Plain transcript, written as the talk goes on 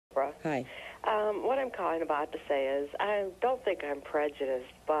Hi. What I'm calling about to say is I don't think I'm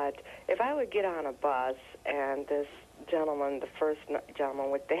prejudiced, but if I would get on a bus and this gentleman, the first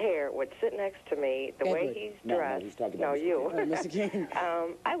gentleman with the hair, would sit next to me, the way he's dressed, no, he's talking about you, Mr. King.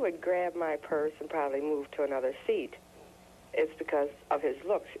 I would grab my purse and probably move to another seat. It's because of his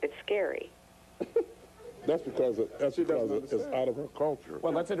looks. It's scary. That's because it's out of her culture.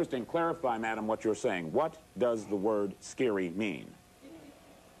 Well, that's interesting. Clarify, madam, what you're saying. What does the word scary mean?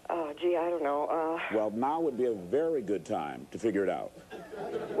 Oh, gee, I don't know. Well, now would be a very good time to figure it out.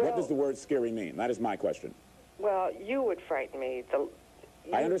 What does the word scary mean? That is my question. Well, you would frighten me.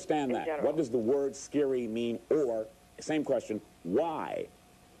 I understand that. General. What does the word scary mean? Or, same question, why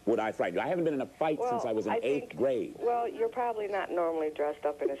would I frighten you? I haven't been in a fight since I was in 8th grade. Well, you're probably not normally dressed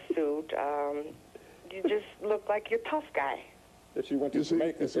up in a suit. You just look like you're a tough guy. If she went to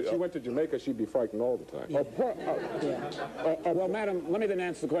Jamaica, she'd be frightened all the time. Well, madam, let me then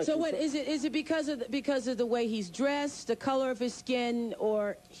answer the question. So what is it? Is it because of the way he's dressed, the color of his skin,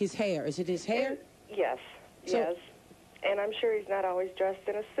 or his hair? Is it his hair? Yes, yes. And I'm sure he's not always dressed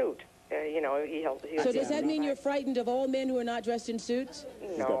in a suit. You know, he'll so does that mean you're frightened of all men who are not dressed in suits?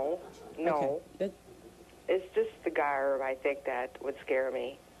 No, no. Okay. It's just the garb, I think, that would scare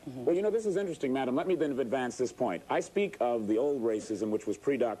me. Well, you know, this is interesting, madam. Let me then advance this point. I speak of the old racism, which was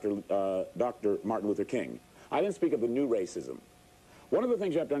pre-Dr. Martin Luther King. I then speak of the new racism. One of the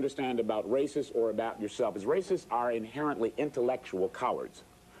things you have to understand about racists or about yourself is racists are inherently intellectual cowards.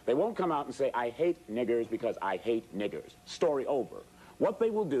 They won't come out and say, I hate niggers because I hate niggers. Story over. What they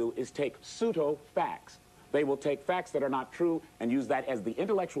will do is take pseudo-facts. They will take facts that are not true and use that as the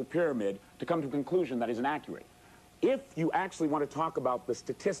intellectual pyramid to come to a conclusion that is inaccurate. If you actually want to talk about the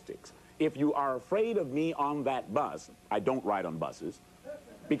statistics, if you are afraid of me on that bus, I don't ride on buses,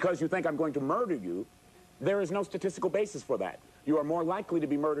 because you think I'm going to murder you, there is no statistical basis for that. You are more likely to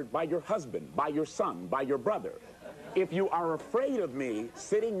be murdered by your husband, by your son, by your brother. If you are afraid of me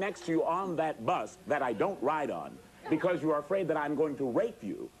sitting next to you on that bus that I don't ride on, because you are afraid that I'm going to rape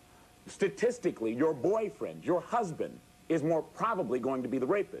you, statistically, your boyfriend, your husband, is more probably going to be the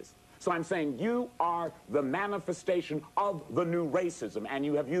rapist. So I'm saying you are the manifestation of the new racism, and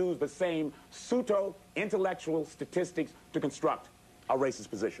you have used the same pseudo-intellectual statistics to construct a racist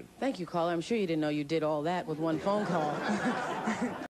position. Thank you, caller. I'm sure you didn't know you did all that with one phone call.